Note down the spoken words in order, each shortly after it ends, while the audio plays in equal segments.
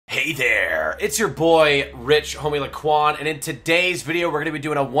Hey there, it's your boy, Rich Homie LEGIQN, and in today's video, we're going to be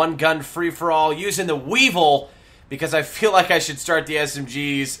doing a one-gun free-for-all using the WEEVIL, because I feel like I should start the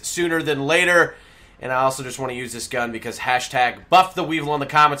SMGs sooner than later, and I also just want to use this gun because hashtag buff the WEEVIL in the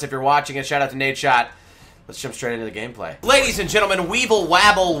comments if you're watching it. Shout out to Nadeshot. Let's jump straight into the gameplay. Ladies and gentlemen, WEEVIL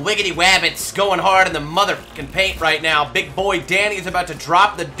Wabble Wiggity Wabbits going hard in the motherfucking paint right now. Big boy Danny is about to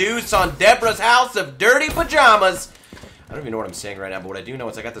drop the deuce on Deborah's house of dirty pajamas. I don't even know what I'm saying right now, but what I do know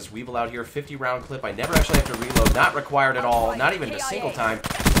is I got this WEEVIL out here, 50-round clip. I never actually have to reload, not required at all, not even a single time.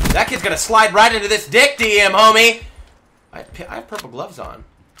 That kid's gonna slide right into this dick DM, homie! I have purple gloves on.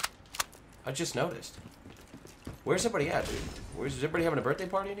 I just noticed. Where's everybody at, dude? Is everybody having a birthday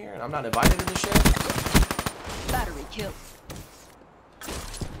party in here and I'm not invited to this shit? Battery kill.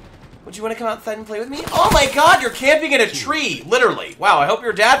 Would you want to come outside and play with me? Oh my god, you're camping in a tree! Literally. Wow, I hope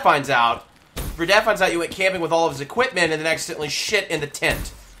your dad finds out. If your dad finds out you went camping with all of his equipment and then accidentally shit in the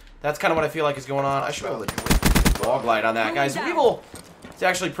tent. That's kind of what I feel like is going on. I should be able to log light on that, guys. WEEVIL is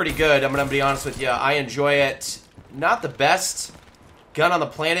actually pretty good. I'm going to be honest with you. I enjoy it. Not the best gun on the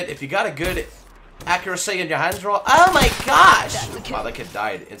planet. If you got a good accuracy in your hands roll. Oh my gosh! Wow, that kid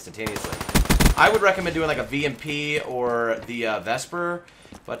died instantaneously. I would recommend doing like a VMP or the Vesper.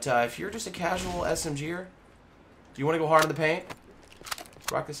 But if you're just a casual SMGer, do you want to go hard in the paint?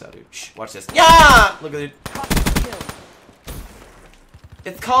 Rock this out, dude. Shh, watch this. Yeah! Look at it.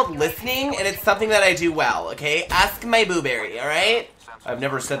 It's called listening, and it's something that I do well, okay? Ask my booberry, alright? I've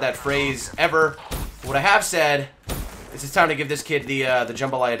never said that phrase, ever. What I have said is it's time to give this kid the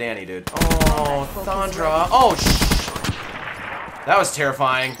jambalaya Danny, dude. Oh, Sandra. Oh, shh. That was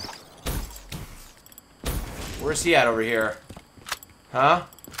terrifying. Where's he at over here? Huh?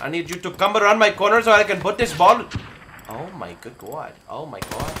 I need you to come around my corner so I can put this ball... Oh my good god. Oh my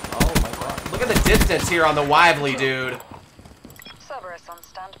god. Oh my god. Look at the distance here on the Wively, dude. Cerberus on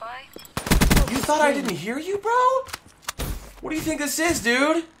standby. You thought I didn't hear you, bro? What do you think this is,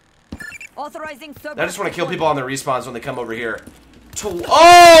 dude? Authorizing Cerberus. I just want to kill people on their respawns when they come over here.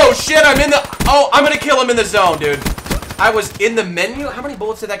 Oh shit, I'm in the... Oh, I'm gonna kill him in the zone, dude. I was in the menu. How many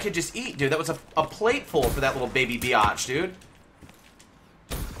bullets did that kid just eat, dude? That was a plate full for that little baby biatch, dude.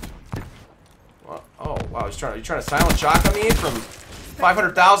 Oh, wow, you trying to silent shock on me from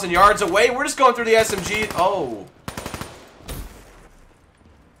 500,000 yards away? We're just going through the SMG. Oh.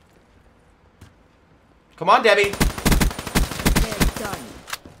 Come on, Debbie.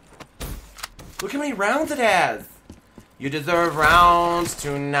 Look how many rounds it has. You deserve rounds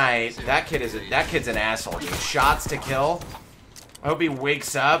tonight. That kid's an asshole, dude. Shots to kill. I hope he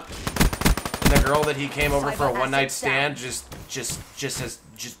wakes up. And the girl that he came over for a one-night stand just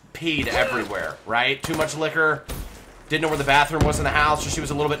peed everywhere, right? Too much liquor. Didn't know where the bathroom was in the house, so she was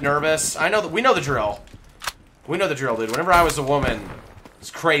a little bit nervous. I know that we know the drill. We know the drill, dude. Whenever I was a woman,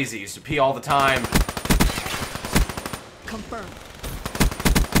 it's crazy. Used to pee all the time. Confirmed.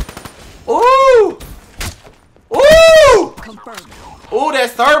 Ooh! Ooh! Confirmed. Ooh,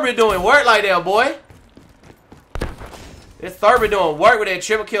 that Thurber doing work like that, boy. This Thurber doing work with that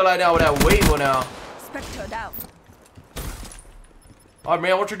triple kill like that with that WEEVIL now. Spectre down. Alright,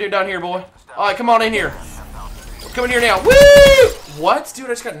 man, what you doing down here, boy? Alright, come on in here. Come in here now. Woo! What? Dude, I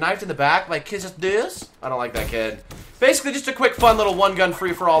just got knifed in the back. Like, kids just this? I don't like that kid. Basically, just a quick, fun little one-gun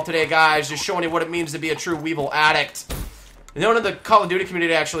free-for-all today, guys. Just showing you what it means to be a true WEEVIL addict. Known in the Call of Duty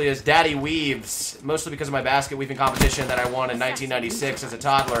community, actually, as Daddy Weaves. Mostly because of my basket weaving competition that I won in 1996 as a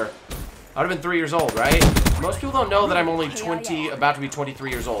toddler. I would have been 3 years old, right? Most people don't know that I'm only about to be 23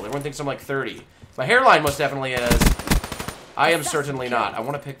 years old. Everyone thinks I'm like 30. My hairline most definitely is. I am certainly not. I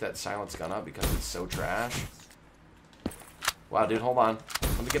want to pick that silence gun up because it's so trash. Wow, dude, hold on.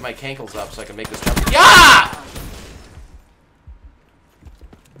 Let me get my cankles up so I can make this jump. Yeah!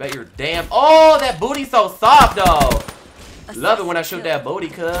 Bet you're damn... Oh, that booty's so soft, though. Love it when I shoot that booty,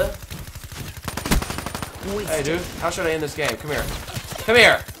 cuz. Hey, dude, how should I end this game? Come here. Come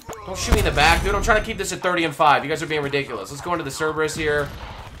here. Don't shoot me in the back, dude. I'm trying to keep this at 30 and 5. You guys are being ridiculous. Let's go into the Cerberus here.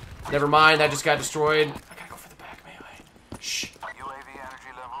 Never mind, that just got destroyed. I gotta go for the back melee. Shh.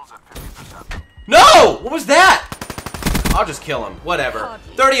 No! What was that? I'll just kill him. Whatever.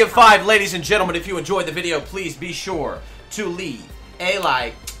 30 and 5, ladies and gentlemen. If you enjoyed the video, please be sure to leave a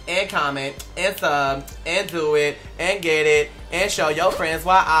like and comment and sub and do it and get it and show your friends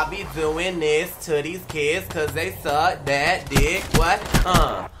why I be doing this to these kids because they suck that dick. What?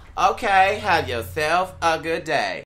 Okay, have yourself a good day.